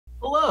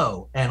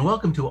Hello, and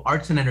welcome to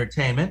Arts and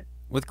Entertainment.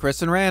 With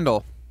Chris and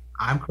Randall.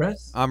 I'm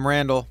Chris, I'm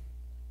Randall.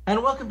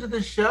 and welcome to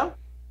the show.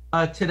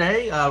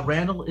 Today,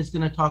 Randall is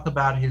going to talk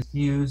about his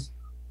views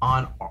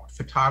on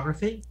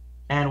photography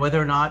and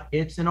whether or not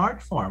it's an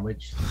art form,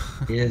 which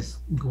is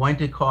going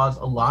to cause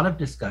a lot of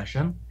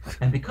discussion.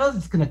 And because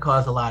it's going to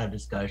cause a lot of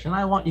discussion,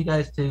 I want you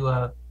guys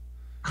to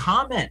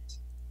comment.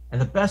 And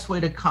the best way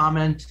to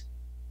comment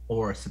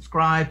or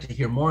subscribe to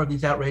hear more of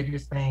these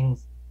outrageous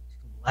things,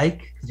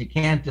 because you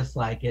can't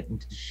dislike it, and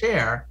to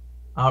share.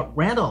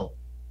 Randall,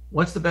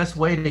 what's the best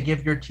way to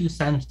give your 2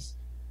 cents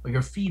or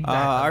your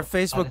feedback? Our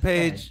Facebook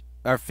page,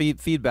 our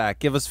feedback.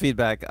 Give us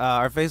feedback.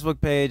 Our Facebook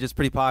page is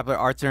pretty popular.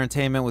 Arts and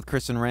Entertainment with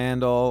Chris and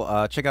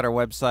Randall. Check out our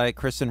website,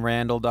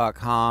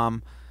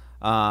 chrisandrandall.com.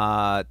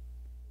 Our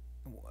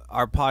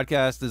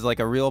podcast is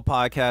like a real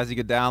podcast. You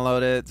could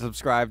download it,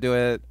 subscribe to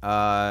it.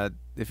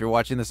 If you're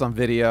watching this on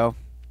video.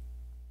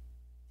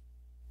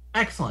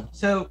 Excellent.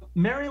 So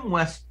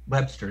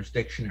Merriam-Webster's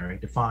dictionary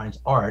defines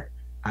art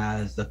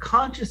as the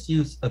conscious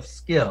use of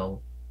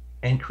skill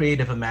and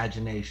creative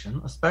imagination,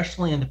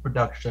 especially in the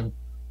production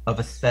of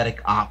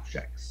aesthetic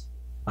objects.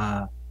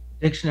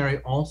 Dictionary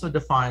also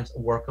defines a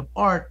work of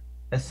art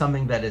as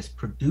something that is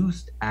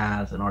produced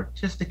as an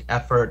artistic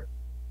effort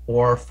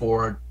or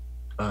for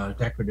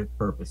decorative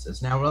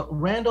purposes. Now,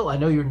 Randall, I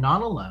know you're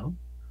not alone.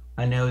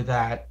 I know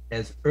that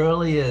as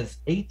early as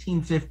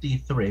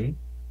 1853,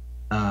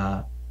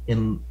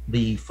 in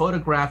the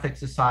Photographic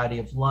Society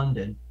of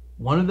London,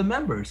 one of the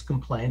members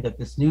complained that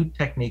this new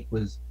technique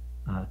was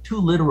too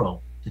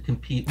literal to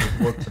compete with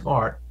works of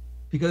art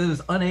because it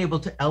was unable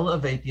to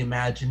elevate the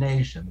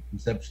imagination. The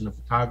conception of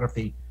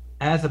photography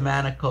as a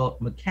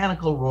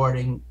mechanical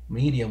rolling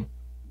medium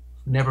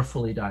never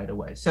fully died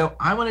away. So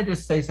I want to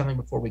just say something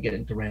before we get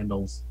into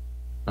Randall's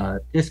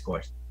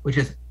discourse, which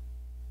is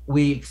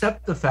we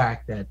accept the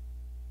fact that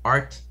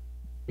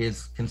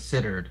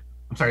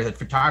that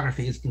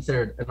photography is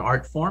considered an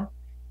art form.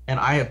 And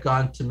I have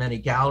gone to many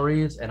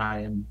galleries and I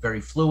am very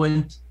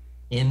fluent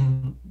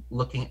in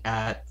looking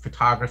at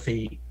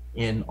photography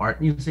in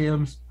art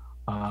museums.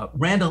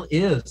 Randall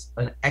is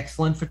an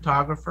excellent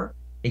photographer,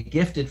 a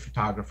gifted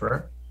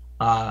photographer.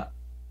 The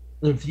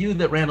view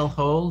that Randall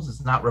holds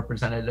is not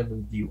representative of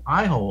the view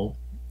I hold.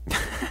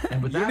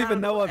 And with you don't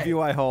even know what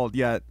view I hold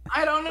yet.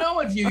 I don't know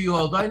what view you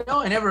hold. I know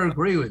I never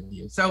agree with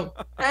you. So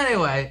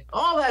anyway,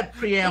 all that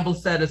preamble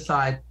set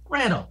aside,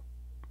 Randall,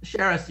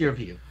 share us your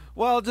view.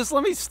 Well, just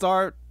let me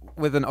start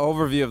with an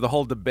overview of the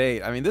whole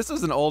debate. I mean, this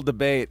is an old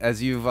debate,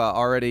 as you've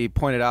already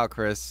pointed out,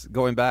 Chris,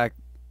 going back,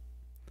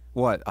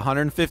 what,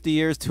 150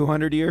 years,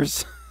 200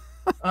 years?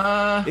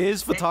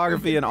 Is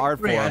photography an art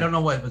form? I don't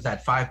know, what was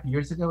that, 5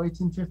 years ago,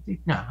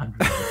 1850? No,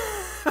 100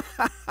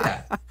 years.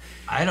 Yeah.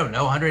 I don't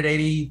know,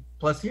 180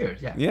 plus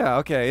years, yeah. Yeah,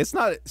 okay. It's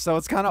not, so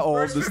it's kind of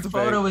old, this debate.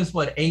 Photo is,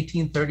 what,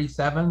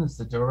 1837? It's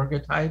the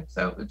daguerreotype,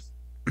 so it's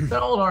an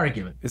old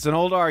argument. It's an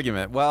old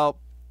argument. Well,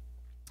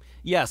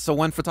 yeah, so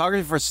when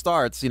photography first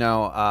starts, you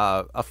know,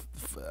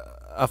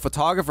 a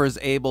photographer is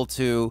able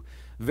to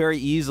very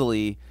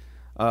easily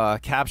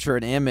capture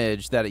an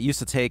image that it used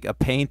to take a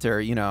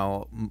painter, you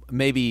know,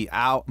 maybe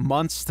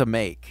months to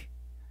make.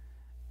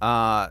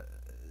 And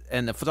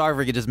the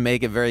photographer could just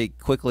make it very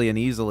quickly and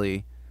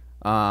easily.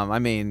 I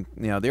mean,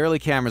 you know, the early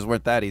cameras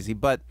weren't that easy,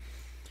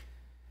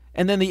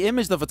 and then the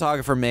image the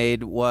photographer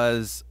made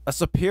was a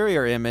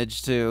superior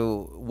image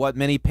to what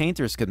many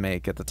painters could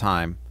make at the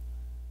time.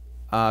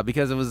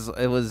 Because it was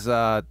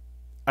I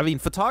mean,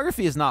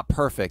 photography is not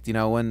perfect. You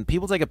know, when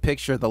people take a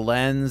picture, the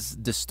lens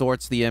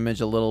distorts the image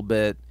a little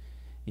bit.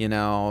 You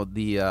know,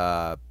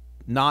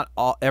 not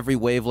every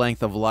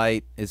wavelength of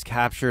light is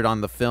captured on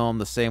the film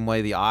the same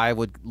way the eye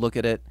would look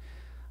at it.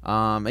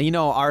 And you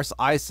know, our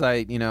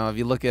eyesight, you know, if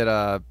you look at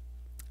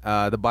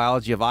the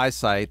biology of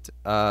eyesight,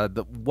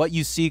 what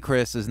you see,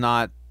 Chris, is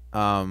not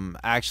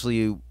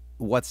actually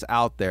what's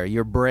out there.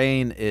 Your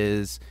brain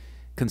is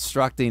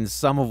constructing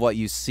some of what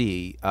you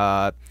see.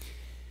 Our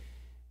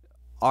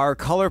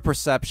color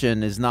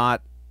perception is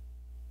not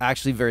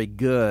actually very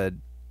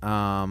good.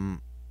 So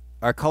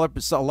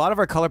a lot of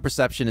our color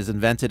perception is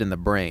invented in the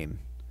brain.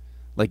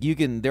 Like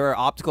there are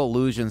optical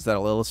illusions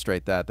that'll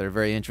illustrate that. They're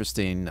very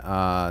interesting.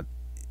 So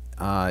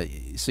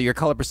your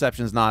color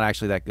perception is not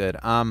actually that good.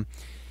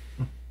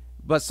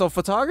 But so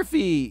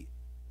photography,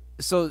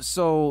 so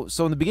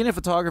in the beginning of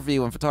photography,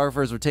 when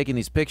photographers were taking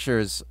these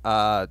pictures,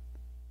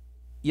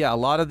 yeah, a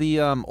lot of the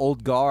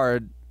old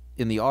guard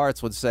in the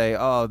arts would say,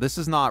 "Oh, this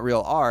is not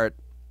real art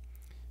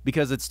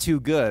because it's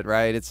too good,"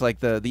 right? It's like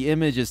the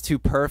image is too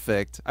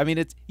perfect. I mean,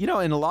 it's, you know,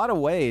 in a lot of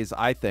ways,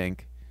 I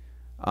think,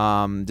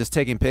 just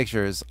taking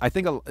pictures, I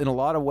think in a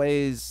lot of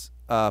ways,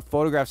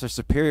 photographs are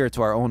superior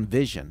to our own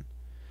vision.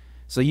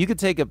 So you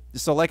could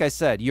so like I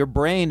said, your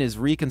brain is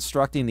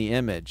reconstructing the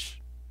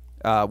image.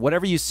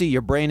 Whatever you see,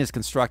 your brain is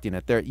constructing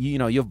it. You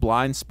know, you have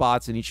blind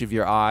spots in each of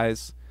your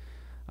eyes.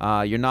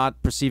 You're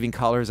not perceiving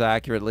colors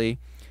accurately.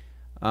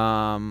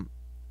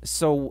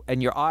 So,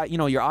 and your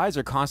eyes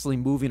are constantly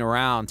moving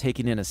around,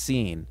 taking in a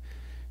scene.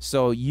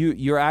 So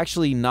you're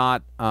actually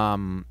not,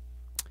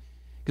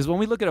 Because when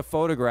we look at a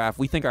photograph,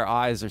 we think our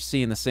eyes are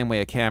seeing the same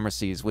way a camera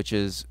sees, which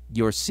is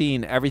you're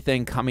seeing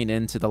everything coming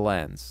into the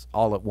lens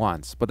all at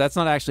once. But that's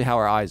not actually how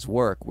our eyes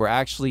work. Our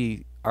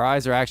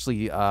eyes are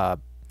actually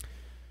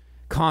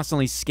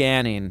constantly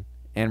scanning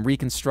and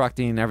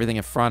reconstructing everything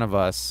in front of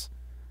us.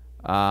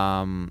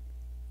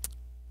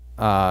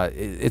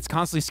 It's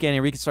constantly scanning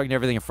and reconstructing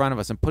everything in front of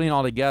us and putting it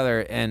all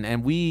together,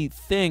 and we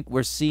think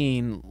we're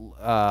seeing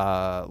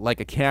like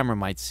a camera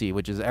might see,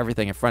 which is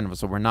everything in front of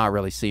us, so we're not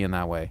really seeing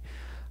that way.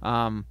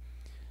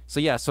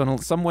 So in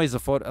some ways,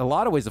 a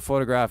lot of ways, the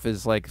photograph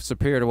is like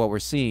superior to what we're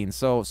seeing.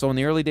 So in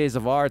the early days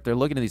of art, they're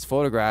looking at these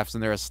photographs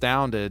and they're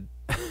astounded,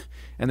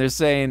 and they're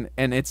saying,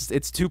 and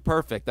it's too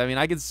perfect. I mean,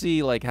 I can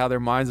see like how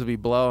their minds would be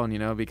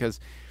blown, because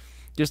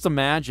just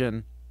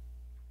imagine,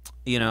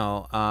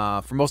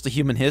 for most of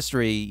human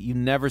history, you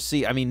never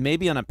see. I mean,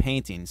 maybe on a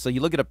painting. So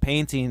you look at a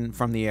painting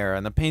from the era,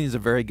 and the paintings are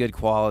very good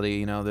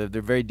quality. They're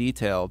very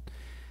detailed.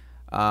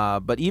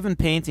 But even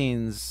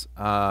paintings,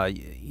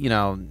 you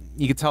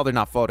can tell they're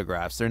not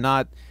photographs. They're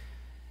not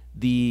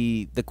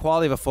the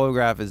quality of a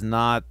photograph is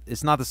not.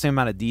 It's not the same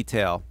amount of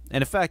detail.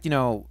 And in fact,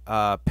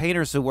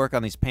 painters who work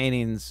on these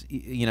paintings,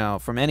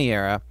 from any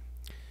era,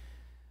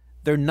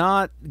 they're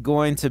not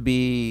going to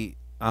be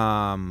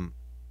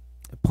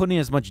putting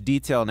as much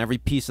detail in every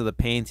piece of the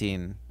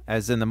painting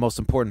as in the most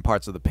important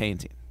parts of the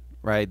painting,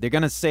 right? They're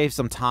going to save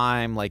some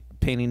time, like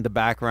painting the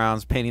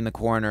backgrounds, painting the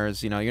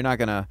corners. You're not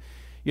gonna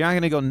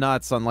go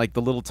nuts on like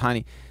the little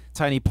tiny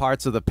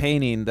parts of the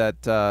painting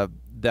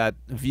that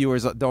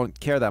viewers don't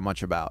care that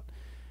much about.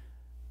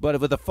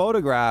 But with a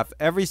photograph,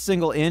 every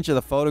single inch of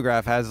the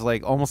photograph has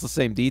like almost the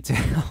same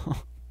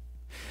detail.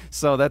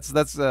 So that's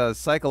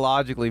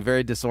psychologically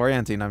very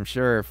disorienting, I'm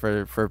sure,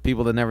 for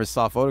people that never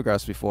saw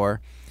photographs before.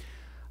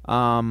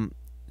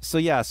 So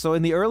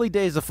in the early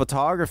days of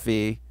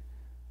photography,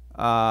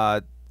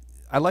 I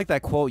like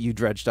that quote you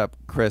dredged up,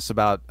 Chris,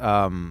 about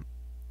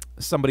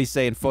somebody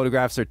saying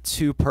photographs are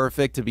too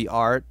perfect to be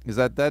art, because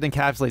that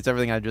encapsulates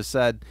everything I just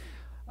said.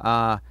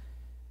 So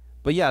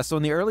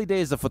in the early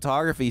days of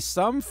photography,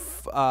 some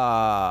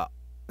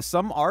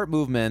art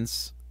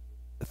movements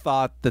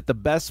thought that the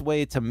best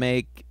way to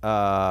make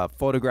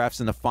photographs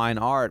into fine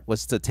art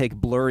was to take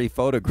blurry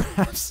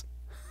photographs.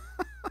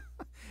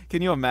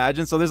 Can you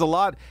imagine? So there's a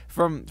lot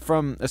from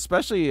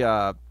especially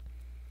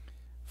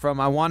from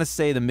I want to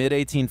say the mid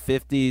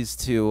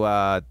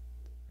 1850s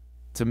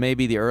to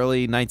maybe the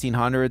early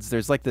 1900s.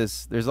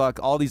 There's like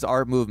all these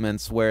art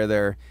movements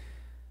where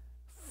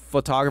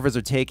photographers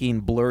are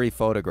taking blurry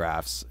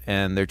photographs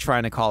and they're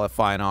trying to call it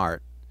fine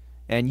art.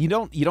 And you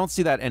don't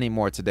see that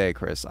anymore today,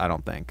 Chris, I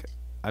don't think.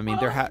 I mean,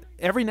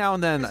 every now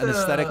and then an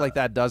aesthetic like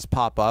that does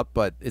pop up,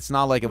 but it's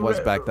not like it was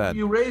back then.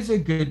 You raise a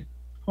good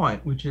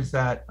point, which is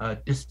that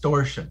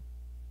distortion,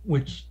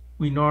 which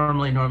we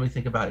normally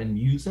think about in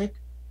music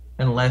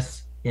and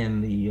less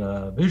in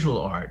the visual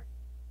art.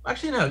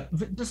 Actually, no,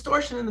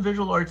 distortion in the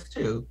visual arts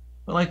too.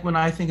 But like when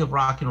I think of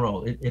rock and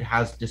roll, it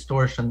has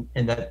distortion,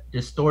 and that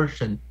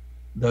distortion,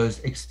 those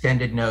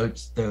extended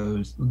notes,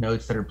 those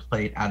notes that are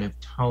played out of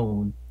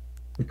tone,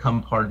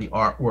 become part of the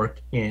artwork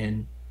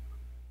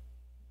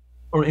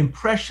or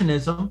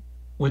Impressionism,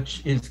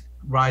 which is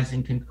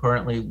rising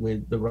concurrently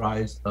with the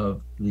rise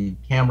of the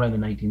camera in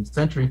the 19th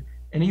century,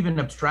 and even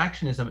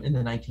abstractionism in the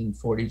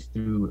 1940s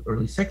through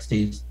early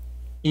 60s,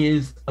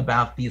 is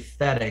about the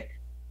aesthetic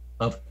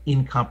of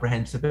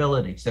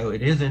incomprehensibility. So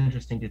it is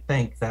interesting to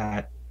think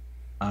that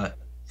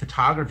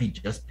photography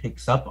just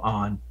picks up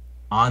on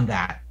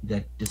that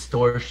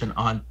distortion,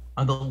 on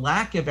the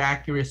lack of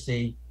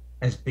accuracy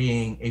as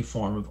being a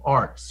form of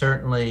art.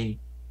 Certainly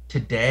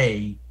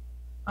today,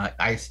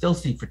 I still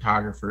see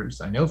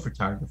I know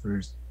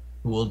photographers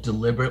who will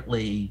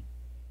deliberately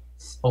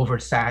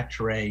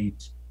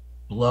oversaturate,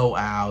 blow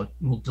out,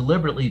 will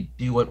deliberately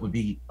do what would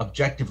be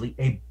objectively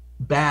a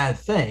bad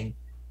thing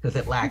because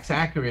it lacks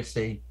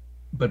accuracy,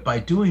 but by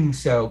doing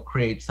so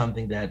create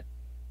something that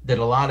a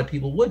lot of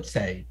people would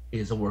say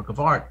is a work of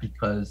art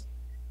because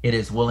it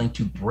is willing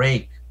to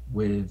break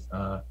with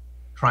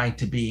trying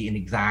to be an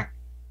exact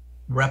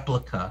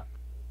replica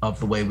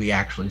of the way we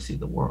actually see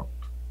the world.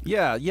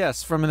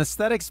 Yes. From an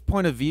aesthetics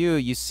point of view,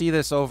 you see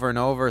this over and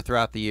over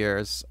throughout the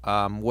years,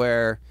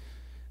 where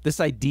this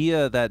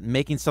idea that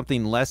making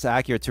something less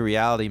accurate to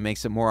reality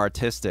makes it more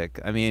artistic.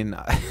 I mean,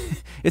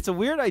 it's a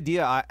weird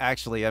idea,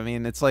 actually. I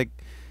mean, it's like,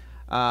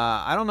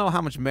 I don't know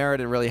how much merit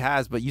it really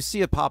has, but you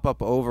see it pop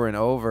up over and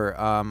over.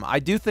 I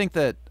do think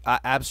that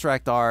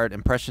abstract art,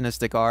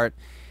 impressionistic art,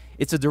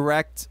 it's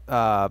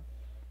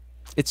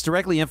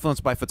directly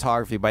influenced by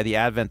photography, by the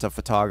advent of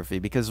photography,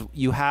 because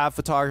you have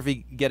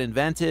photography get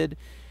invented.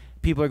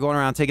 People are going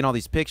around taking all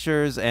these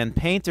pictures, and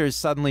painters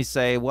suddenly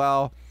say,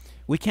 well,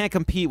 we can't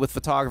compete with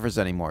photographers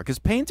anymore, because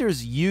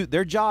painters,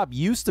 their job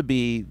used to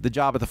be the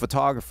job of the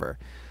photographer.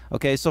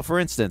 Okay, so for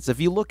instance, if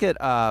you look at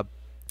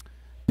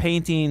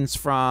paintings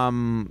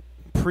from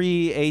the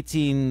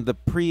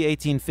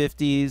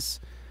pre-1850s,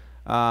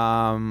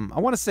 I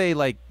want to say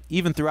like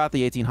even throughout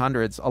the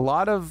 1800s, a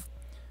lot of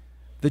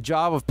the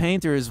job of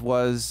painters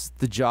was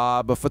the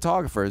job of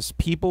photographers.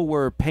 People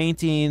were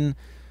painting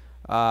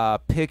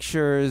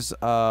pictures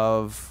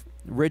of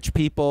rich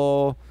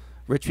people,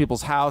 rich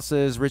people's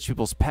houses, rich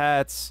people's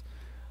pets,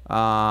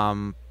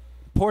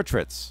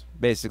 portraits,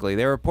 basically.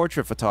 They were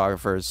portrait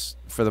photographers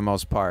for the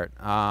most part.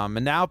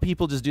 And now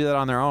people just do that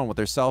on their own with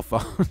their cell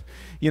phone.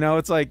 You know,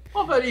 it's like...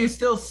 Well, but you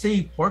still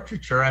see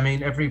portraiture. I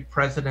mean, every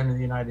president of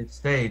the United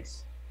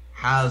States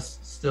has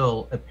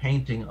still a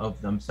painting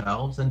of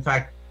themselves. In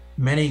fact,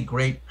 many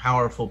great,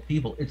 powerful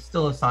people, it's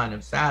still a sign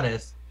of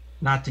status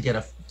not to get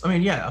a... I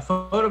mean, yeah, a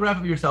photograph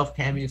of yourself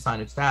can be a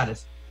sign of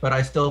status, but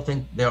I still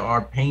think there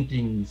are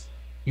paintings,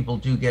 people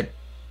do get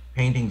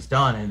paintings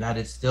done, and that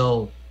is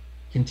still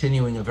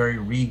continuing a very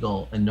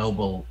regal and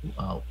noble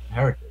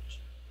heritage.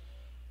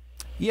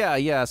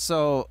 Yeah.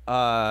 So,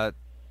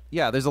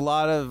 yeah, there's a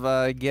lot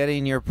of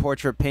getting your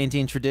portrait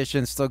painting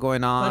tradition still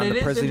going on. But it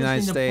is President of the United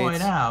interesting to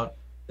States. point out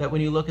that when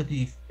you look at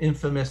the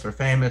infamous or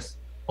famous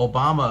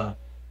Obama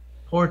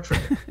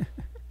portrait,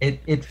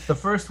 it's the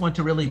first one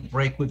to really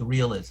break with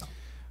realism.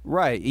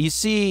 Right. You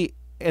see,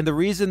 and the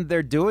reason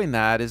they're doing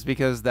that is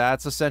because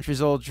that's a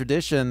centuries-old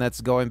tradition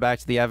that's going back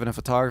to the advent of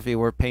photography,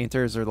 where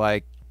painters are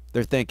like,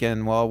 they're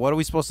thinking, well, what are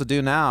we supposed to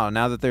do now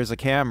that there's a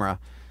camera?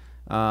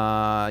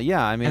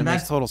 Yeah, I mean, it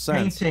makes total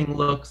sense.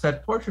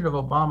 That portrait of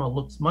Obama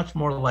looks much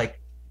more like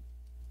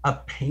a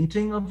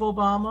painting of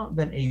Obama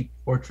than a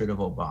portrait of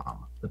Obama.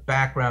 The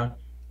background,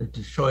 the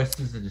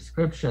choices, the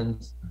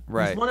descriptions.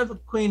 Right. There's one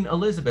of Queen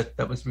Elizabeth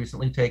that was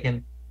recently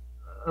taken.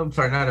 I'm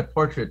sorry, not a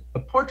portrait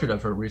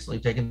of her recently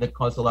taken that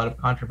caused a lot of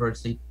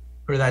controversy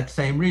for that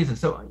same reason.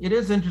 So it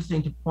is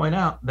interesting to point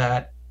out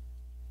that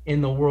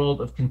in the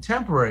world of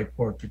contemporary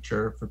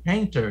portraiture for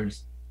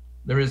painters,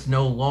 there is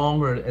no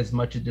longer as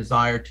much a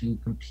desire to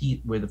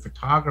compete with a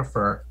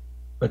photographer,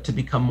 but to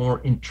become more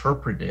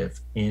interpretive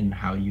in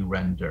how you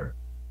render.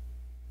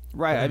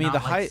 Right. I mean,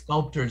 not like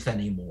sculptors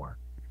anymore.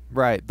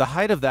 Right. The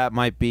height of that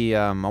might be,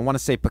 I want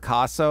to say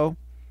Picasso,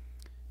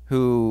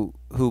 who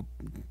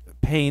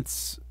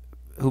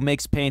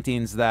makes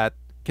paintings that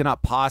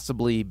cannot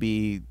possibly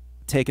be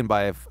taken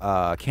by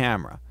a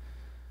camera.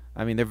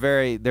 I mean, they're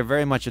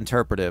very much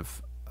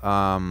interpretive.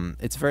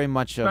 It's very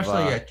much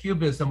especially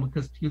Cubism,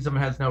 because Cubism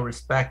has no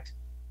respect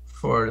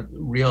for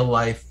real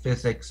life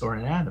physics or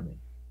anatomy.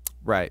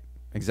 Right.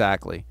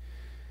 Exactly.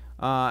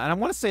 And I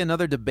want to say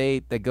another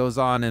debate that goes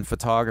on in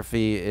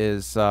photography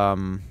is,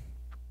 oh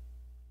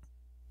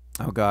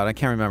God, I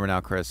can't remember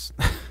now, Chris.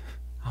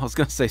 I was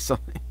going to say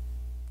something.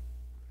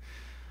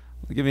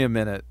 Give me a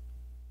minute.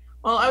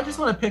 Well, I just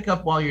want to pick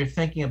up while you're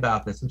thinking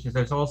about this, which is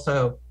there's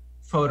also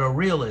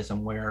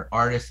photorealism, where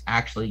artists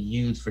actually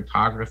use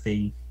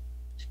photography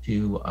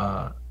to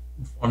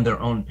form their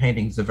own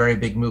paintings. A very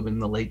big movement in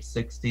the late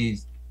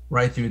 60s,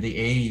 right through the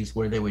 80s,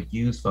 where they would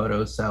use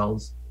photo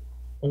cells,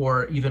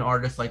 or even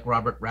artists like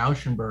Robert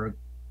Rauschenberg,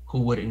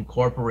 who would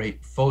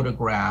incorporate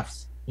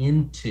photographs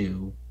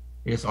into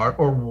his art,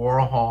 or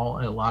Warhol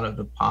and a lot of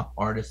the pop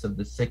artists of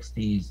the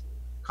 60s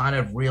kind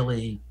of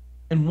really...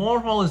 And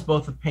Warhol is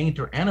both a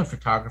painter and a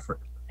photographer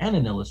and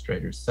an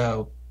illustrator.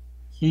 So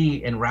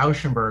he and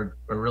Rauschenberg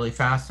are really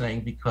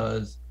fascinating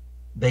because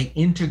they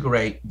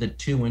integrate the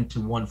two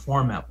into one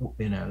format,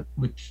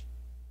 which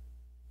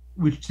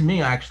to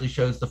me actually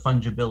shows the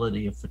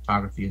fungibility of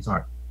photography as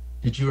art.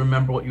 Did you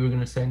remember what you were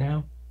going to say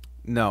now?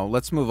 No,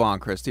 let's move on,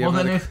 Chris. Well,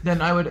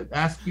 then I would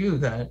ask you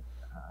that.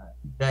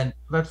 Then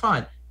that's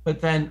fine.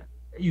 But then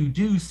you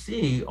do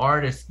see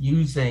artists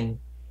using...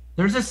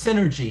 There's a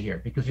synergy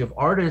here, because you have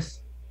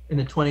artists in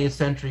the 20th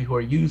century who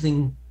are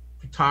using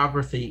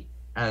photography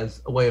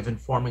as a way of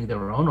informing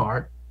their own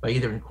art by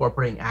either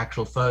incorporating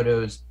actual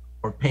photos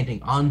or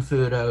painting on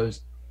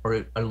photos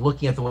or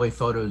looking at the way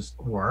photos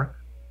work.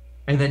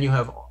 And then you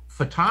have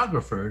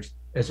photographers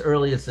as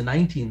early as the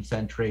 19th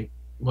century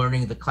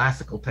learning the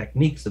classical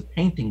techniques of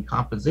painting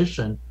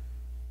composition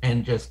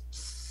and just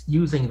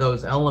using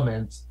those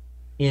elements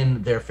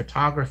in their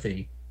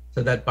photography,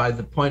 so that by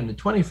the point in the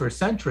 21st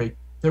century,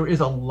 there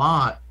is a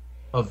lot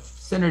of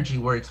synergy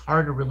where it's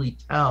hard to really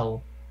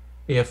tell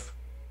if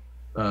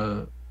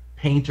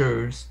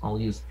painters, I'll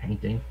use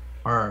painting,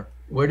 are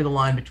where do the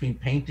line between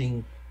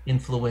painting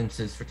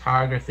influences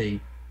photography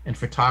and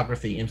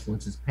photography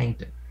influences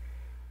painting.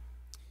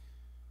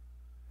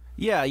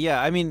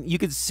 Yeah. I mean, you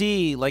could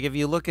see, like, if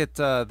you look at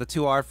the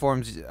two art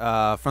forms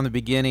from the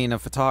beginning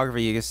of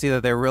photography, you can see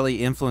that they're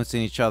really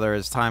influencing each other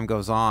as time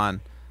goes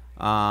on.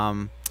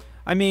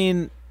 I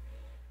mean,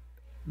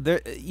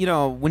 there,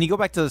 when you go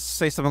back to,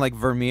 say, something like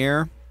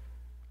Vermeer,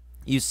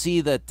 you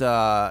see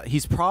that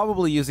he's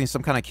probably using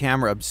some kind of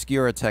camera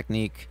obscura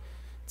technique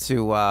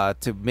to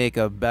make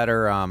a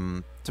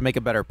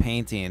better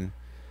painting.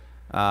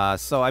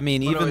 So I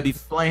mean, even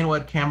explain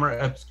what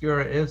camera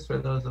obscura is for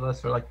those of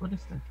us who are like, what is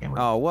the camera?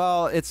 Oh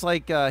well, it's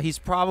like he's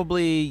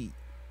probably,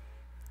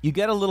 you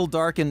get a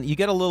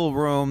little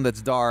room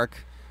that's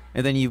dark,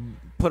 and then you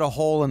put a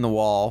hole in the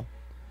wall,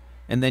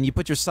 and then you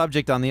put your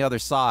subject on the other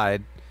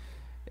side,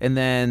 and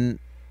then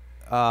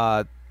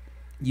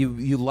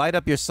you light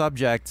up your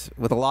subject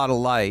with a lot of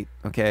light.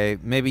 Okay,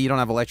 maybe you don't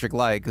have electric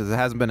light because it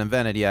hasn't been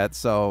invented yet.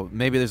 So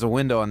maybe there's a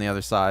window on the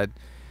other side,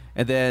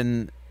 and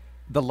then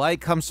the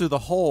light comes through the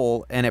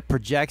hole and it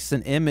projects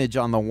an image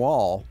on the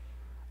wall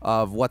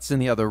of what's in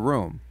the other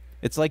room.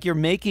 It's like you're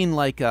making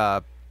like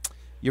a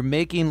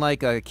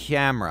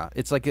camera.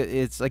 It's like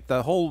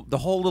the whole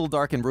little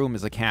darkened room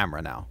is a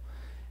camera now,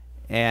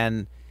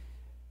 and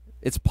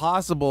it's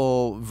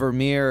possible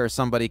Vermeer or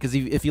somebody, because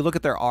if you look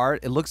at their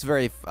art, it looks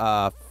very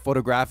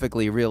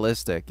photographically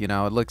realistic. You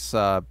know, it looks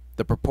the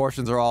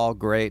proportions are all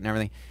great and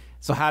everything.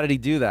 So how did he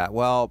do that?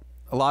 Well,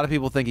 a lot of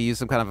people think he used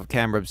some kind of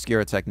camera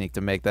obscura technique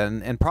to make that,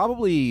 and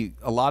probably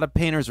a lot of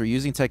painters were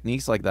using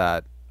techniques like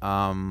that.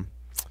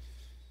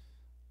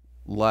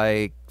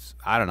 Like,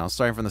 I don't know,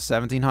 starting from the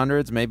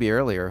 1700s, maybe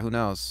earlier, who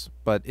knows?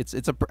 But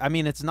I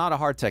mean, it's not a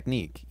hard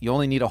technique. You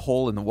only need a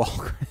hole in the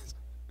wall.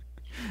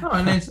 No,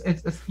 and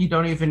it's you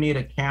don't even need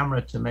a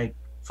camera to make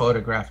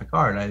photographic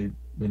art. I've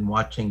been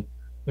watching.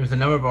 There's a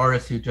number of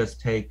artists who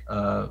just take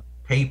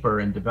paper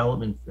and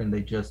development, and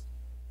they just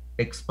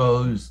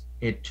expose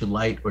it to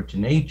light or to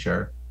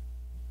nature.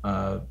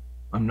 I'm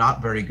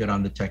not very good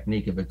on the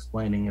technique of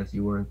explaining, as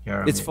you were,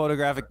 Kara. It's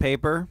photographic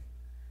paper.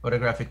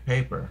 Photographic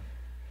paper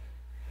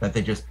that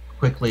they just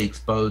quickly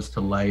expose to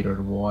light or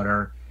to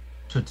water,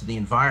 to the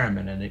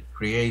environment, and it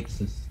creates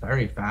this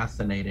very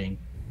fascinating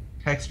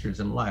textures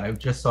and light. I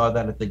just saw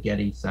that at the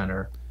Getty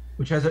Center,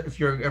 which has,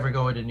 if you're ever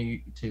going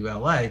to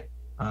LA,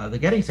 the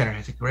Getty Center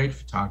has a great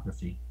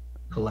photography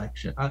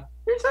collection.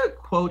 There's a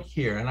quote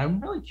here, and I'm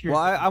really curious.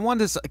 Well, I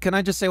wanted to. Can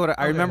I just say what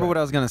I remember? What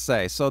I was going to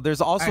say. So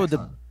there's also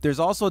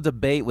a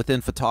debate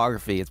within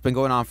photography. It's been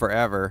going on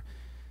forever.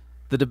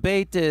 The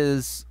debate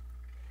is,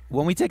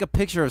 when we take a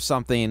picture of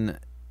something,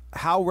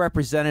 how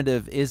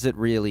representative is it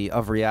really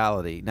of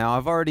reality? Now,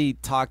 I've already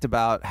talked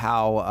about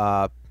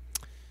how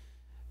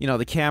you know,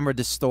 the camera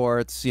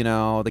distorts, you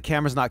know, the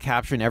camera's not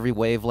capturing every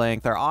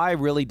wavelength. Our eye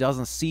really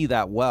doesn't see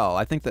that well.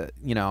 I think that,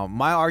 you know,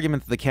 my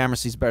argument that the camera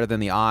sees better than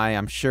the eye,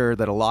 I'm sure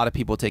that a lot of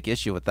people take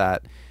issue with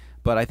that,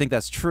 but I think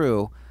that's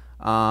true,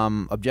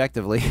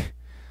 objectively.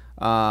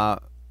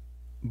 But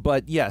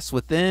yes,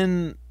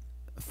 within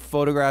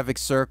photographic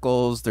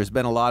circles, there's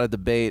been a lot of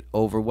debate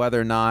over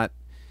whether or not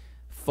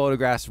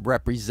photographs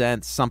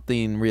represent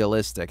something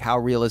realistic. How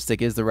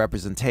realistic is the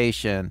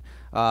representation?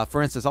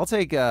 For instance, I'll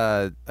take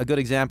a good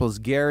example is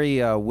Garry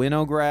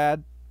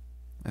Winogrand.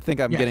 I think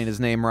I'm getting his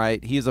name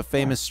right. He's a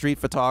famous street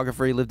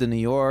photographer. He lived in New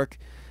York.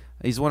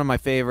 He's one of my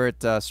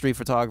favorite street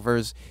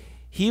photographers.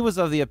 He was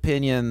of the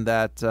opinion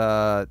that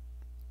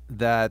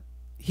that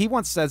he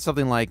once said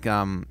something like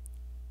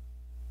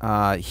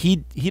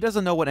he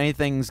doesn't know what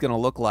anything's going to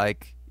look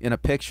like in a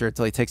picture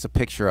until he takes a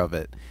picture of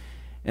it,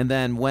 and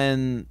then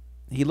when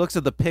he looks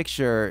at the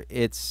picture,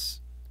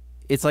 it's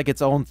like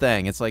its own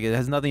thing. It's like it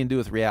has nothing to do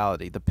with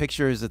reality. The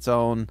picture is its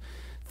own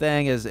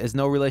thing, is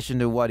no relation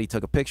to what he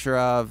took a picture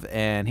of,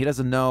 and he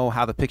doesn't know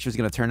how the picture is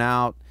going to turn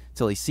out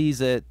till he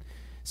sees it.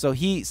 So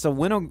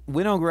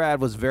Winogrand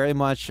was very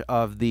much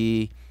of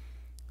the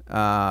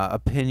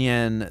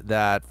opinion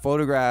that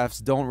photographs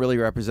don't really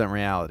represent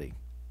reality.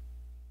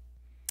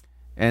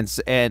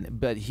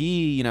 But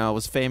he, you know,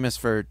 was famous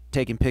for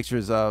taking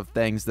pictures of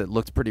things that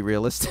looked pretty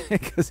realistic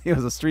because he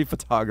was a street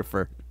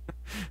photographer.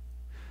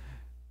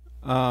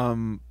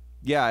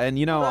 Yeah, and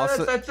you know, well,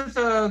 also that's just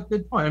a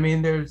good point. I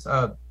mean, there's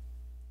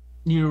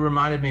you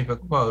reminded me of a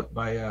quote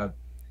by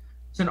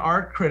it's an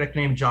art critic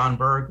named John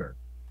Berger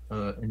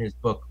in his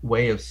book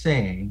Way of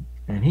Seeing,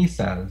 and he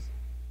says,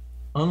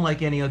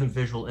 unlike any other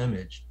visual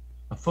image,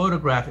 a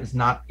photograph is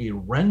not a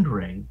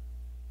rendering,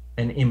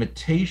 an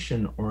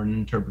imitation, or an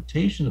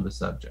interpretation of a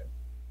subject,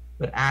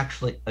 but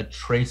actually a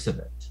trace of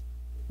it.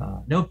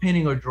 No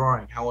painting or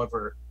drawing,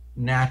 however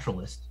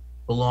naturalist,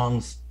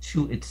 belongs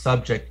to its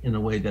subject in a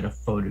way that a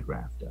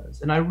photograph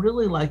does. And I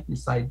really like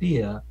this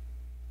idea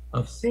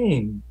of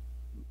seeing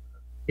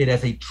it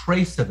as a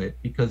trace of it,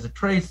 because a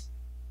trace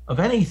of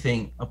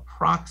anything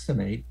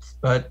approximates,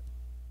 but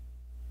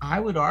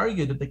I would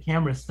argue that the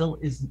camera still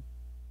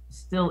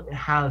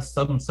has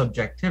some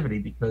subjectivity,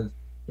 because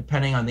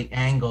depending on the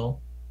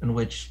angle in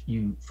which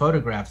you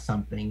photograph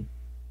something,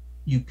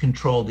 you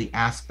control the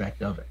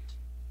aspect of it.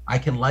 I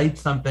can light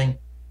something,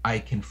 I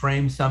can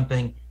frame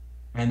something,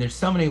 and there's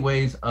so many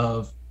ways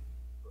of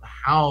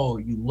how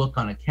you look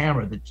on a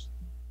camera that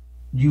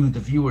you, the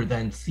viewer,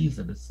 then sees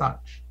it as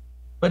such.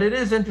 But it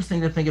is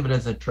interesting to think of it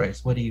as a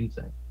trace. What do you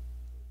think?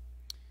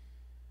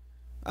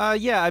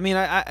 Yeah, I mean,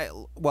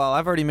 well,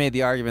 I've already made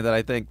the argument that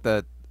I think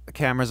that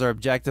cameras are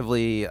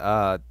objectively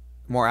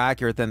more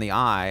accurate than the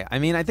eye. I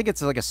mean, I think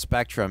it's like a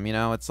spectrum, you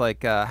know? It's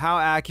like how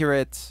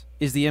accurate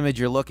is the image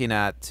you're looking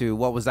at to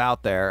what was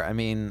out there? I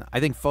mean,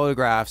 I think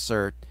photographs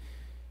are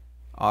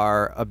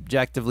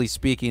objectively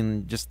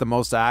speaking just the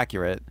most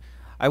accurate.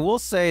 I will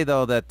say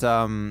though that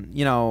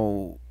you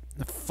know,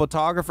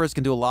 photographers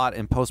can do a lot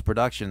in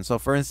post-production. So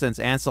for instance,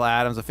 Ansel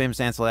Adams, the famous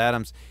Ansel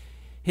Adams,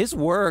 his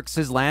works,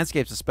 his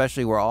landscapes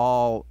especially, were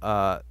all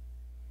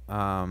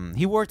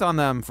he worked on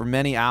them for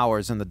many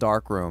hours in the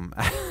darkroom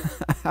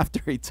after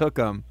he took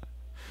them.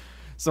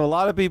 So a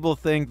lot of people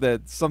think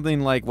that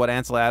something like what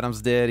Ansel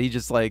Adams did, he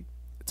just like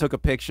took a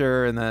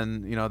picture and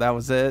then, you know, that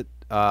was it.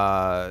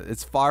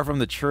 It's far from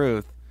the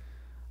truth.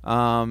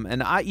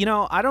 And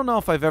I don't know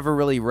if I've ever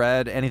really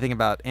read anything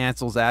about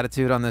Ansel's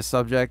attitude on this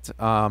subject.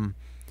 But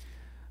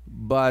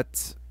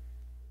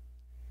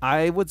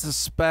I would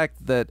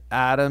suspect that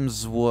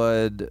Adams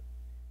would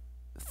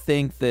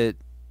think that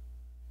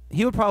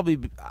he would probably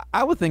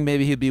I would think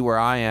maybe he'd be where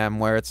I am,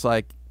 where it's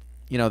like,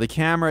 you know, the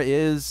camera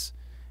is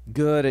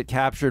good at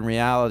capturing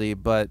reality,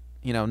 but,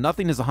 you know,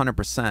 nothing is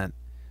 100%.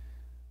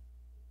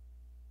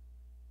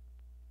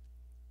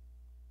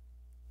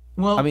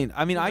 Well,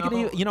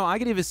 I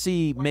could even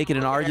see making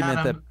an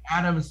argument that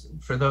Adams,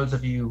 for those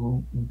of you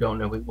who don't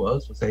know who he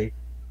was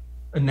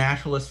a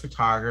naturalist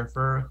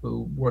photographer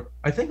who worked,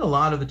 I think, a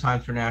lot of the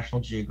times for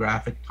National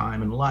Geographic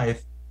Time and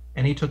Life,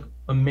 and he took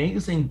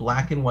amazing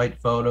black and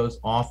white photos,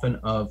 often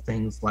of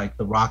things like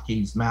the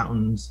Rockies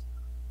mountains,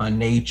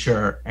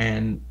 nature,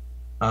 and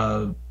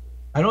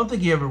I don't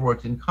think he ever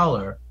worked in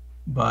color,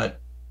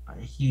 but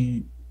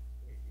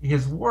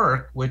his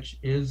work, which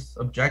is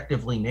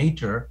objectively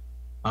nature,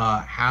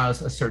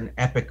 has a certain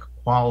epic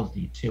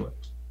quality to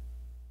it.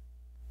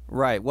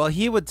 Right. Well,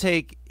 he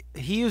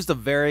used a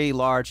very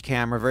large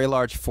camera, very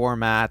large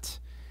format,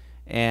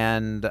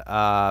 and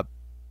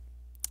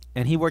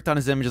he worked on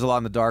his images a lot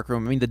in the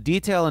darkroom. I mean, the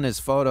detail in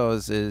his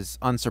photos is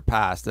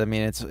unsurpassed. I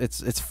mean,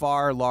 it's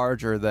far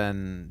larger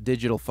than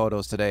digital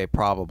photos today,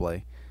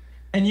 probably.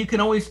 And you can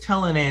always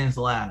tell in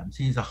Ansel Adams,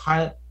 he's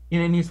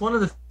and he's one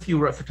of the few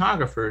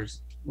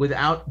photographers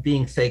without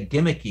being, say,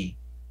 gimmicky.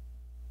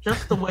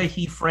 Just the way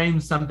he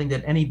frames something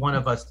that any one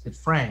of us could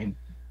frame,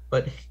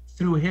 but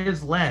through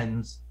his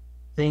lens,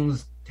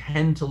 things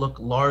tend to look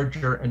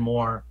larger and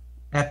more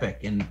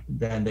epic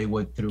than they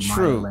would through my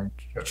lens.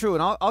 True,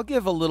 and I'll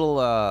give a little.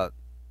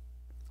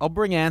 I'll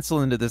bring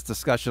Ansel into this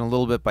discussion a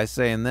little bit by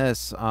saying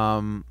this.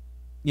 You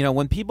know,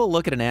 when people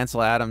look at an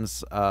Ansel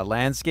Adams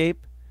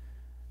landscape,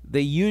 they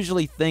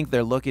usually think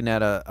they're looking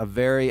at a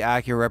very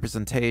accurate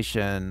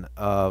representation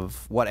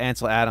of what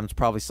Ansel Adams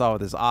probably saw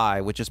with his eye,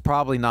 which is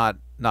probably not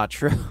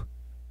true.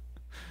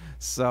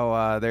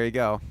 So there you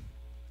go.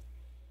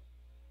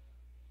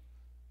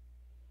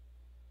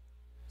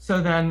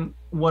 So then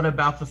what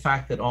about the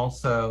fact that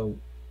also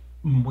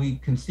we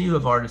conceive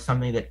of art as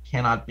something that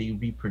cannot be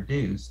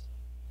reproduced?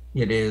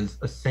 It is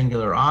a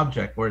singular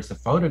object, whereas a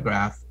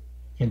photograph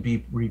can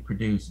be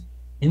reproduced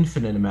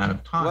infinite amount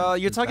of time. Well,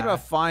 you're talking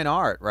about fine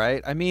art,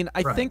 right? I mean,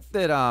 I think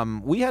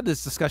that we had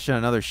this discussion on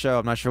another show.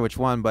 I'm not sure which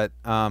one, but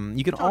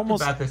you can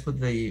almost about this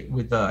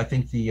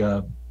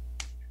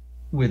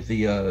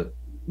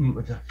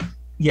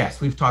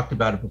yes, we've talked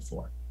about it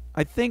before.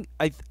 I think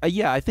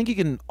you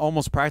can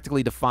almost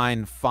practically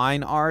define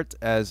fine art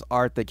as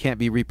art that can't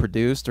be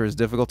reproduced or is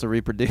difficult to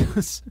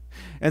reproduce.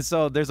 And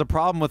so there's a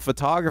problem with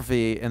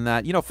photography in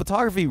that, you know,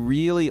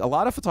 a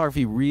lot of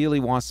photography really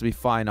wants to be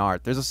fine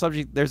art.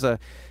 There's a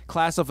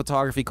class of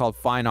photography called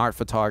fine art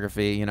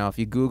photography. You know, if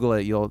you Google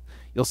it, you'll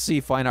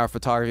see fine art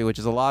photography, which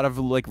is a lot of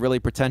like really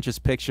pretentious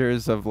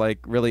pictures of like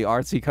really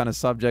artsy kind of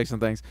subjects and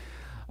things.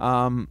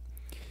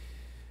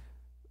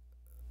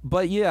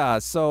 But yeah,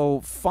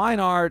 so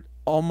fine art,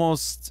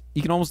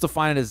 you can almost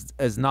define it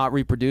as not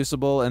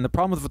reproducible, and the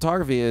problem with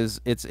photography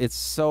is it's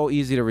so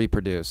easy to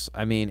reproduce.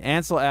 I mean,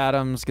 Ansel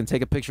Adams can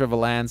take a picture of a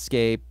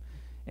landscape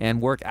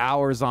and work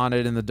hours on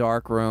it in the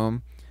dark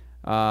room,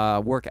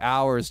 work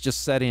hours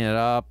just setting it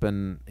up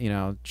and, you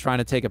know, trying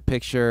to take a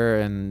picture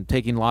and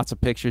taking lots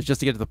of pictures just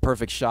to get to the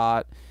perfect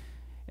shot.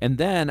 And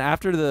then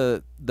after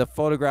the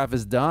photograph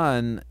is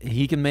done,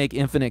 he can make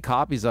infinite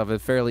copies of it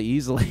fairly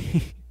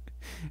easily.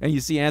 And you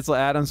see Ansel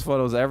Adams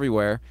photos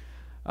everywhere.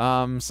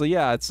 So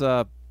yeah, it's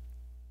I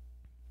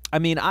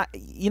mean, I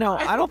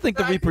don't think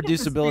the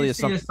reproducibility is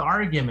something. This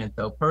argument,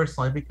 though,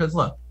 personally, because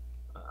look,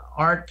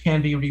 art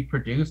can be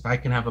reproduced. I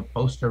can have a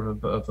poster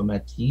of a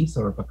Matisse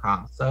or a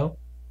Picasso.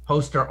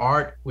 Poster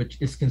art, which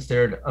is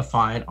considered a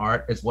fine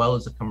art as well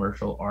as a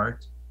commercial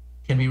art,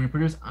 can be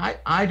reproduced.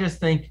 I just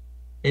think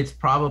it's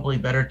probably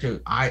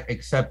better I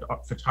accept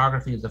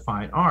photography as a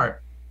fine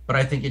art, but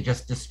I think it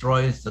just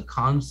destroys the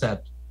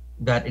concept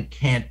that it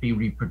can't be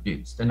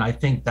reproduced. And I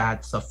think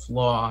that's a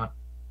flaw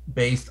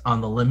based on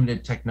the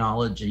limited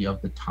technology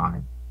of the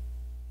time.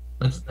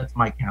 That's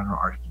my counter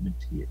argument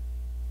to you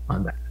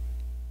on that.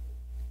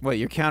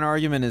 Wait, your counter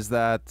argument is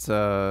that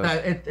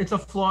it's a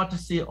flaw to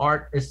see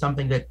art as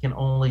something that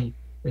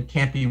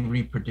can't be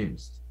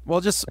reproduced. Well,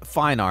 just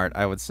fine art,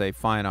 I would say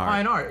fine art.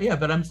 Fine art, yeah,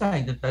 but I'm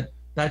saying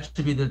that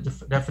should be the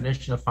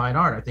definition of fine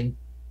art. I think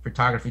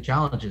photography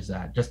challenges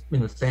that, just in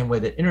the same way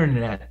that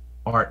internet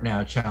art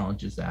now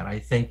challenges that. I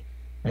think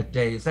at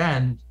day's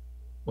end,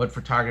 what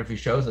photography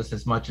shows us,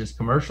 as much as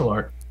commercial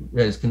art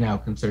is now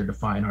considered a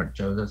fine art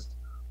shows us,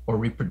 or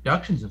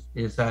reproductions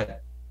is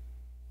that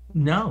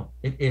no,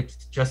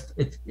 it's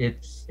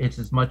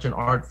as much an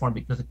art form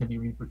because it can be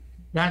reproduced.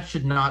 That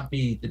should not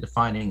be the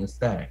defining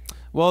aesthetic.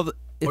 Well,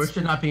 or it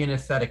should not be an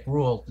aesthetic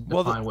rule to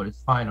define what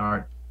is fine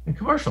art and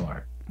commercial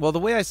art. Well, the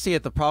way I see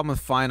it, the problem with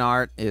fine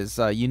art is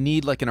you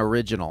need like an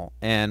original,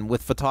 and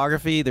with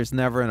photography, there's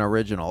never an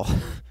original.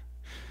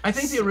 I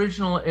think the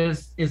original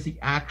is the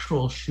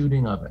actual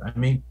shooting of it. I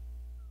mean,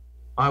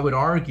 I would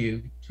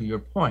argue, to your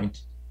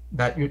point,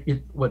 that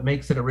what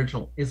makes it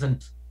original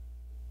isn't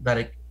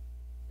that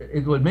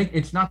it would make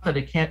it's not that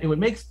it can't it would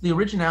makes the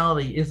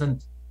originality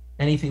isn't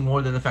anything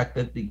more than the fact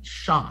that the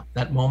shot,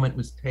 that moment,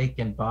 was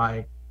taken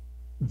by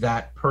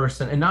that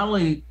person, and not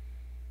only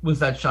was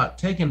that shot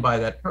taken by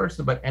that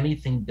person, but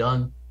anything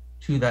done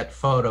to that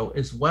photo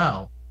as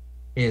well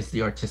is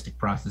the artistic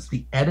process.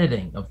 The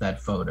editing of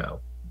that photo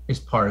is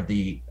part of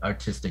the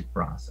artistic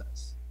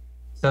process.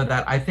 So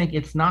that I think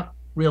it's not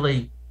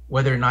really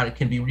whether or not it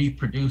can be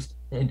reproduced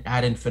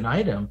ad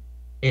infinitum,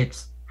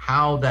 it's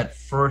how that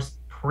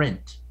first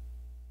print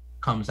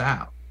comes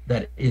out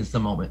that is the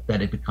moment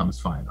that it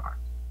becomes fine art.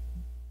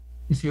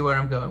 You see where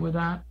I'm going with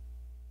that?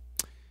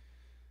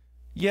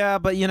 Yeah,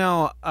 but you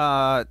know,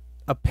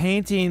 a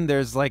painting,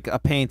 there's like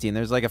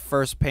a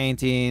first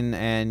painting,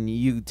 and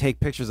you take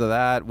pictures of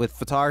that. With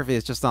photography,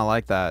 it's just not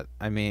like that.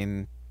 I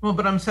mean, well,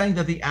 but I'm saying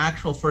that the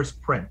actual first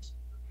print,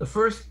 the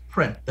first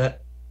print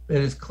that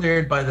is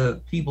cleared by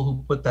the people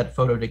who put that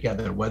photo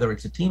together, whether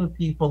it's a team of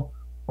people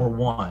or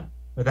one,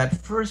 but that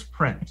first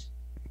print.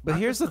 But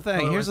here's the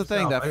thing. Here's the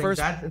thing. That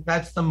first,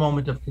 that's the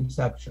moment of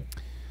conception.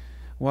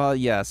 Well,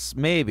 yes,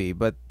 maybe,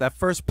 but that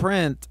first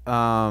print,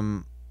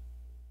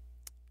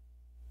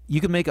 you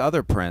can make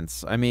other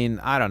prints. I mean,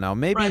 I don't know.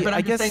 Maybe, right, but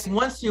I guess saying,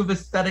 once you've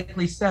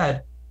aesthetically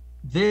said,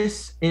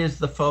 this is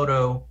the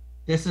photo,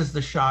 this is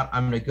the shot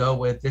I'm going to go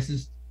with, this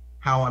is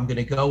how I'm going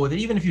to go with it,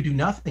 even if you do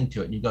nothing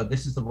to it and you go,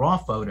 this is the raw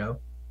photo,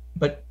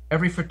 but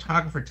every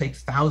photographer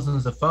takes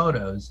thousands of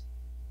photos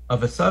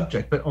of a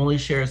subject, but only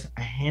shares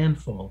a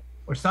handful,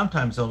 or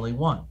sometimes only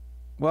one.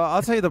 Well,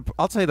 I'll tell you the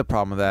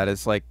problem with that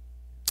is like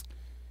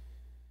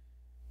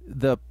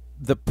the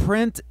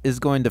print is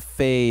going to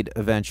fade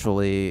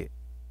eventually,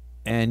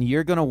 and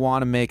you're going to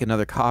want to make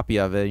another copy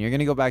of it, and you're going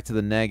to go back to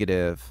the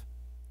negative.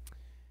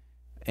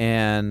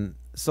 And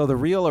so the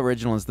real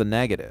original is the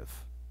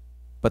negative.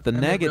 But the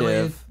negative...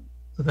 Really is,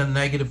 so the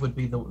negative would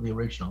be the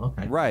original,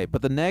 okay. Right,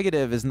 but the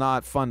negative is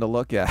not fun to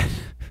look at.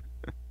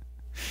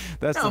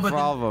 That's the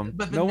problem.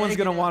 No one's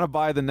going to want to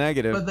buy the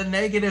negative. But the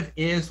negative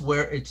is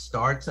where it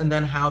starts, and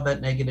then how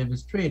that negative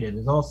is treated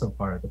is also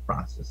part of the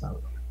process, I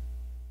would argue.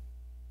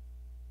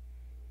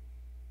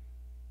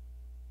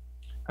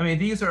 I mean,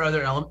 these are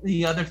other elements.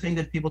 The other thing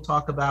that people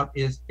talk about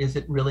is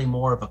it really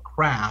more of a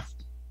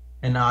craft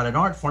and not an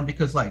art form?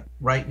 Because like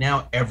right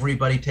now,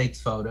 everybody takes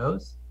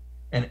photos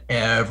and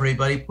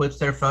everybody puts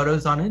their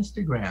photos on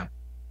Instagram.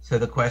 So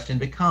the question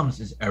becomes,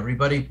 is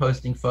everybody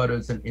posting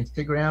photos on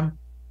Instagram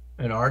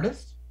an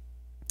artist?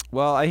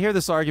 Well, I hear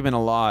this argument a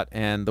lot,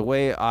 and the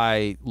way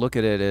I look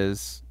at it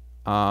is,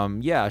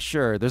 yeah,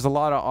 sure, there's a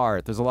lot of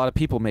art. There's a lot of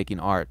people making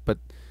art, but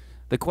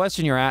the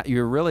question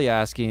you're really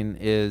asking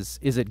is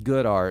it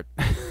good art?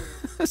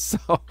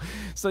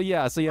 so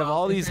yeah, so you have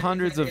all these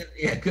hundreds of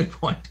good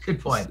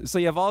point. So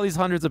you have all these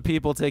hundreds of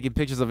people taking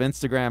pictures of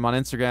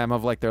Instagram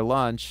of like their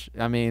lunch.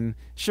 I mean,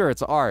 sure,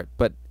 it's art,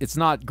 but it's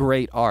not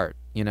great art,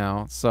 you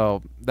know.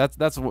 So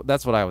that's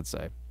what I would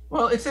say.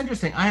 Well, it's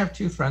interesting. I have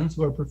two friends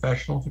who are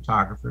professional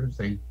photographers.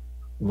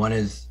 One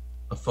is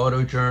a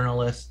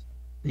photojournalist.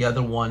 The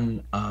other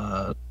one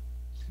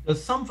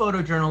does some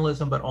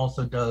photojournalism, but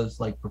also does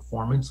like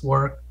performance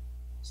work.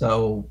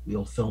 So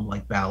he'll film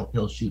like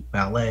he'll shoot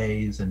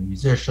ballets and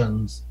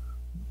musicians.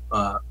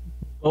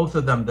 Both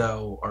of them,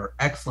 though, are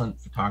excellent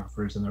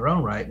photographers in their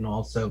own right, and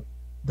also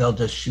they'll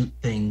just shoot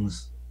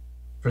things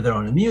for their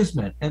own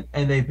amusement.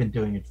 And they've been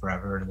doing it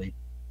forever. And they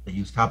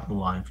use top of the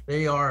line.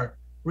 They are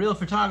real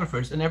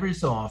photographers, and every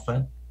so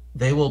often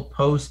they will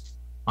post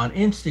on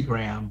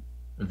Instagram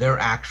their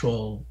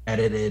actual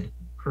edited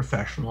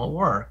professional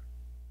work.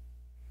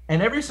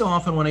 And every so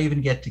often when I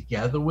even get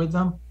together with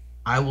them,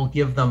 I will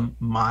give them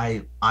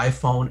my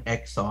iPhone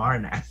XR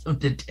and ask them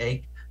to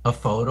take a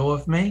photo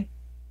of me.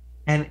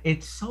 And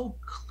it's so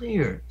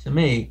clear to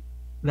me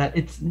that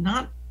it's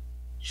not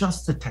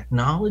just the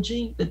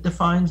technology that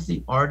defines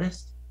the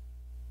artist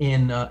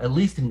at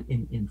least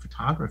in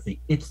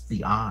photography, it's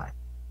the eye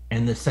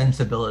and the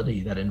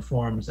sensibility that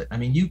informs it. I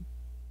mean, you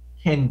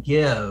can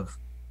give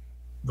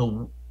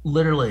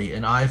literally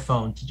an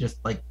iPhone to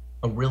just like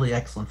a really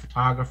excellent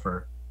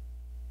photographer,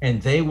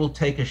 and they will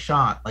take a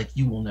shot like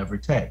you will never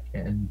take.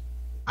 And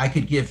I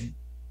could give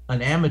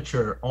an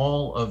amateur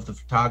all of the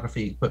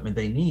photography equipment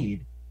they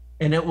need,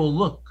 and it will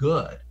look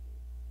good,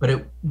 but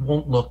it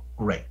won't look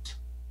great.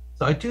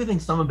 So I do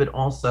think some of it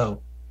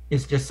also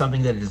is just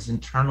something that is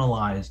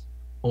internalized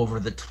over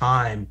the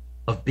time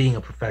of being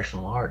a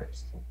professional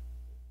artist.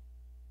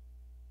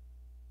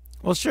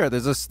 Well, sure.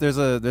 There's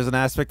an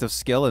aspect of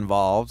skill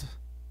involved.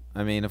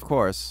 I mean, of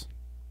course.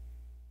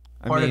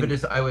 Part of it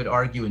is, I would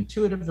argue,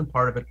 intuitive, and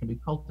part of it can be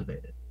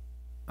cultivated.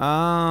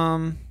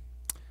 I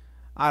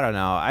don't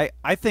know.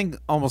 I think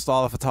almost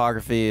all of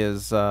photography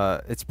is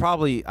it's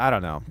probably I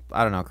don't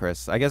know,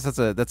 Chris. I guess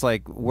that's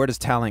like, where does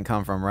talent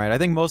come from, right? I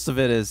think most of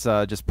it is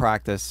just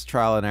practice,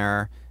 trial and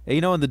error,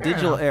 You know,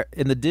 Fair enough.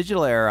 in the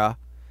digital era,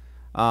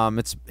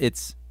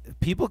 it's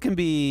people can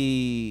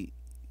be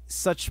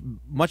such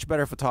much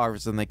better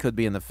photographers than they could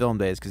be in the film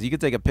days, because you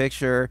could take a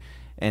picture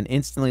and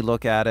instantly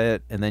look at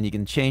it, and then you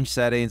can change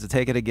settings and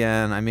take it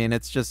again. I mean,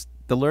 it's just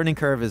the learning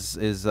curve is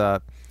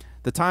the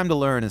time to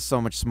learn is so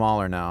much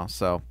smaller now.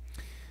 So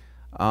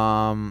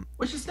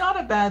Which is not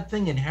a bad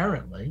thing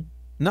inherently.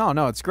 no,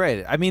 no, it's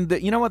great. I mean,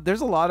 you know what?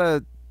 There's a lot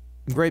of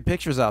great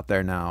pictures out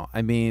there now.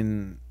 I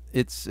mean,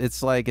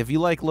 it's like if you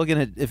like looking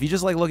at if you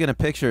just like looking at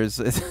pictures,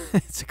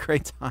 it's a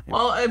great time.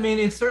 Well, I mean,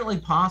 it's certainly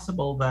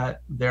possible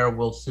that there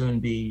will soon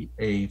be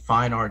a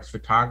fine arts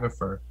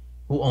photographer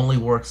who only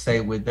works, say,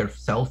 with their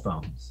cell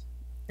phones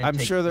and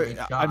takes great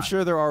I'm shots.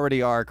 sure there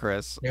already are,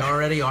 Chris. They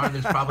already are.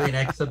 There's probably an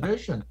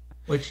exhibition,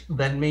 which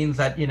then means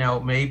that,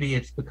 maybe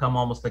it's become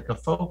almost like a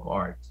folk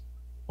art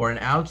or an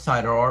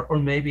outsider art, or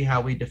maybe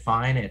how we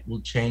define it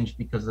will change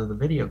because of the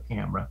video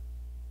camera.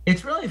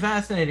 It's really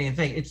fascinating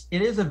thing.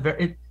 It is a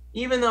very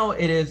even though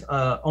it is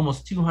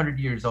almost 200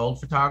 years old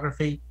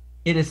photography,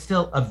 it is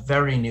still a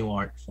very new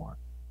art form,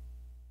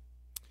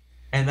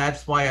 and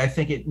that's why I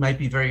think it might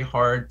be very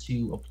hard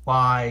to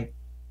apply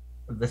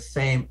the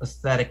same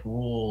aesthetic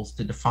rules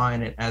to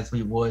define it as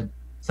we would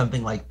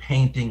something like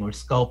painting or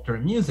sculpture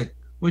and music,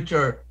 which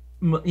are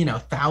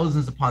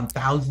thousands upon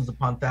thousands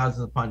upon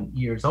thousands upon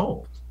years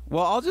old.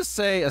 Well, I'll just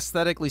say,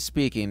 aesthetically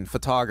speaking,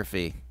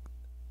 photography,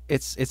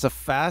 it's a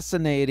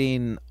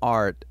fascinating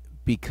art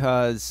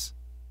because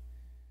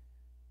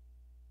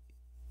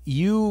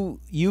you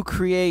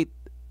create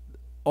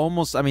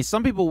almost, I mean,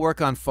 some people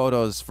work on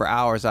photos for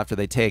hours after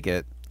they take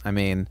it. I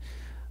mean,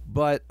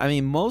 but I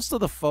mean, most of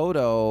the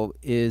photo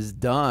is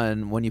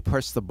done when you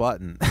push the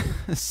button.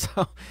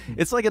 So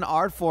it's like an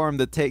art form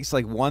that takes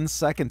like 1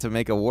 second to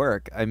make it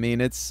work. I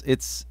mean, it's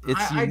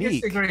I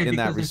unique disagree in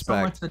that because there's so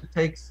much respect. that it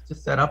takes to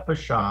set up a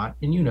shot,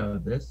 and you know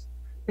this.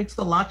 It takes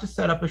a lot to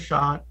set up a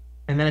shot,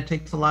 and then it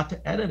takes a lot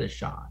to edit a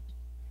shot.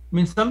 I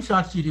mean, some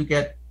shots you do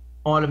get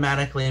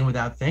automatically and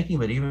without thinking,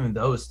 but even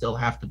those still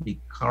have to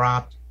be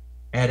cropped,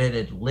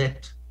 edited,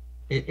 lit.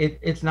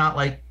 It's not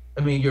like,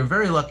 I mean, you're a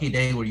very lucky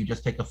day where you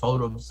just take a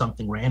photo of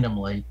something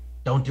randomly,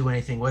 don't do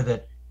anything with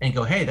it, and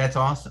go, hey, that's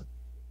awesome.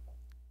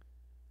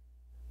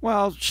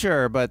 Well,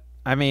 sure, but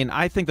I mean,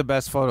 I think the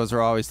best photos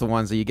are always the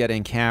ones that you get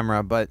in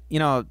camera. But you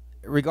know,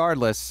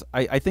 regardless,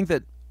 I think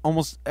that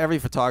almost every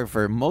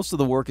photographer, most of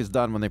the work is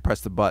done when they press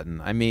the button.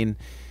 I mean,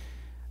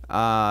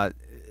 uh,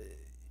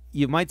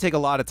 you might take a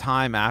lot of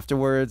time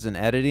afterwards in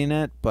editing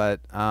it,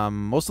 but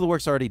most of the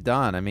work's already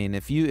done. I mean,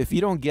 if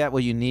you don't get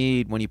what you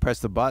need when you press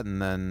the button,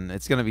 then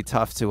it's going to be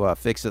tough to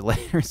fix it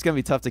later. It's going to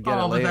be tough to get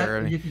it Oh, but later. that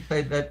I mean, you could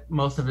say that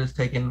most of it is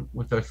taken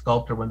with a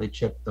sculptor when they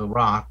chip the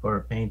rock, or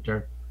a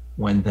painter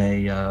when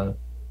they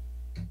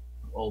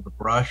hold the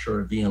brush,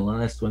 or a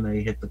violinist when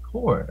they hit the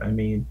chord. I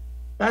mean,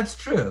 that's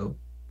true,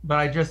 but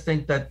I just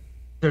think that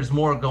there's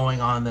more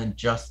going on than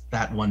just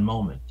that one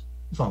moment.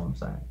 That's all I'm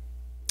saying.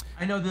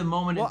 I know the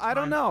moment in well, I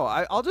don't time know.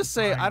 I'll just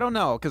say I defines. don't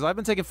know because I've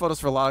been taking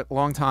photos for a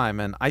long time,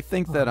 and I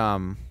think that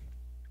Oh,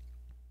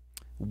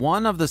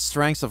 one of the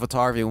strengths of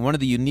photography, one of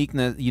the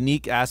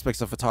unique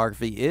aspects of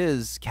photography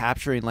is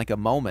capturing like a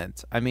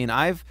moment. I mean,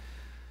 I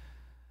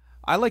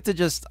like to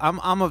just I'm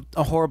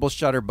a horrible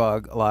shutter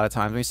bug a lot of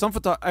times. I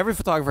mean, every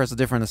photographer has a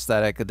different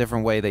aesthetic, a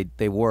different way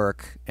they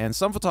work, and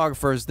some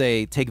photographers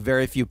they take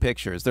very few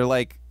pictures. They're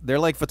like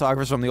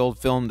photographers from the old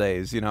film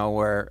days, you know,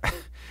 where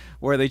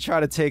where they try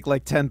to take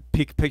like 10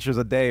 pictures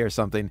a day or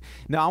something.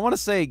 Now, I want to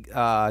say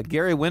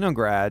Garry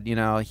Winogrand, you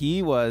know,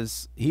 he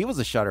was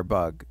a shutter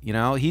bug. You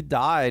know, he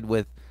died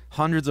with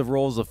hundreds of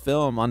rolls of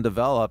film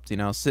undeveloped, you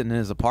know, sitting in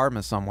his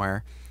apartment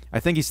somewhere. I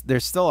think they're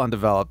still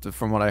undeveloped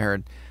from what I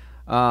heard.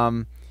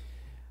 Um,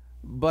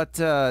 but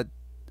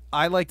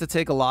I like to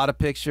take a lot of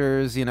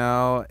pictures, you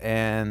know,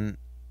 and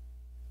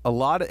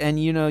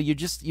you know, you're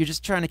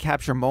just trying to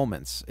capture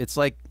moments. It's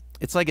like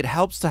it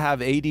helps to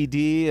have ADD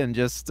and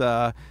just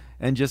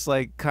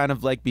like kind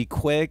of like be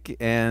quick,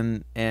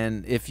 and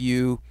if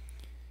you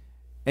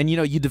and you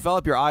know, you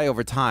develop your eye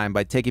over time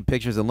by taking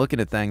pictures and looking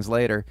at things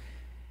later.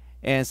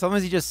 And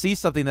sometimes you just see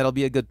something that'll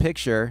be a good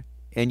picture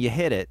and you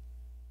hit it,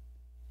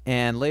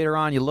 and later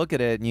on you look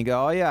at it and you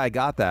go, oh yeah, I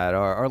got that.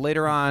 Or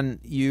later on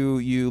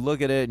you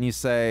look at it and you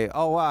say,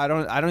 oh wow, I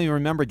don't even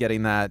remember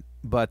getting that,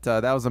 but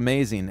that was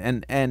amazing.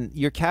 And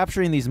you're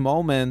capturing these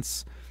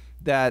moments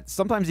that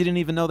sometimes you didn't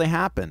even know they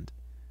happened,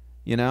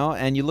 you know.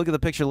 And you look at the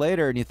picture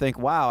later and you think,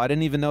 wow, I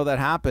didn't even know that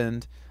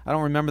happened. I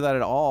don't remember that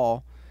at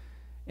all.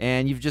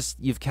 And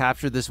you've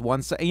captured this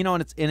you know,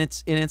 and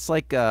it's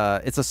like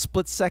it's a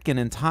split second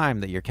in time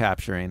that you're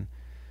capturing,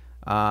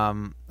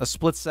 a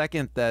split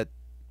second that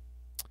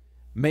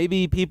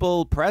maybe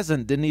people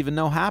present didn't even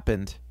know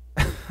happened.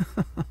 well,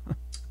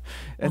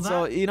 And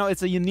so, that you know, I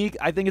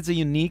think it's a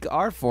unique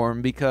art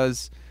form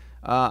because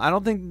I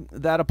don't think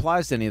that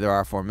applies to any other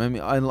art form. I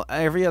mean,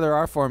 every other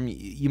art form,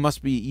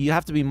 you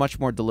have to be much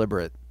more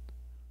deliberate.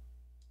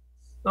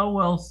 so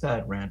well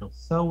said, Randall.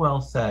 So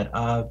well said.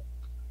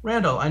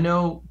 Randall, I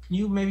know, can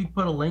you maybe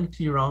put a link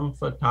to your own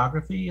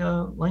photography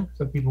link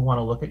so people want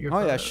to look at your Oh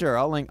yeah, photos? sure.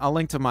 I'll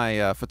link to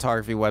my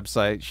photography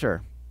website.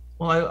 Sure.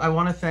 Well, I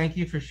want to thank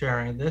you for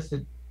sharing this.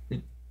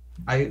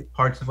 I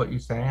parts of what you're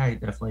saying, I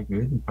definitely agree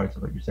with, and parts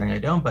of what you're saying, I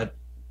don't. But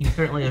you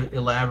certainly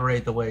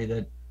elaborate the way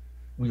that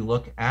we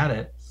look at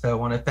it. So I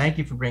want to thank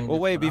you for bringing Well,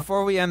 this wait, one up.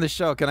 before we end the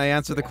show, can I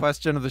answer the Yeah,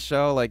 question of the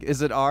show? Like,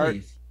 is it art?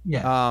 please.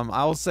 Yes.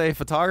 I will say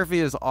photography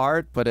is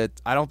art, but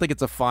I don't think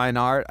it's a fine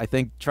art. I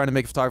think trying to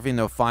make photography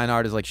into a fine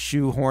art is like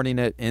shoehorning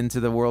it into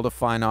the world of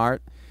fine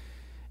art.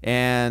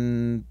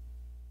 And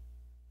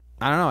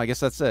I don't know. I guess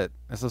that's it.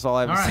 That's all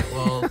I have All to right. say.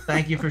 Well,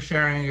 thank you for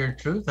sharing your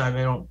truth. I mean,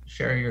 I don't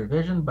share your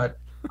vision, but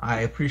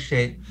I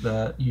appreciate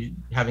you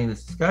having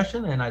this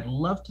discussion, and I'd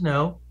love to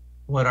know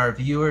what our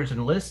viewers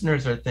and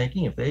listeners are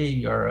thinking. If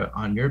they are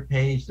on your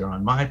page, they're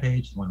on my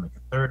page, they want to make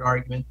a third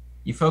argument.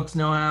 You folks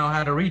know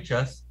how to reach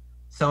us.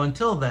 So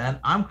until then,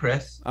 I'm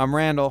Chris. I'm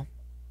Randall.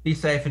 Be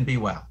safe and be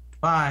well.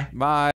 Bye. Bye.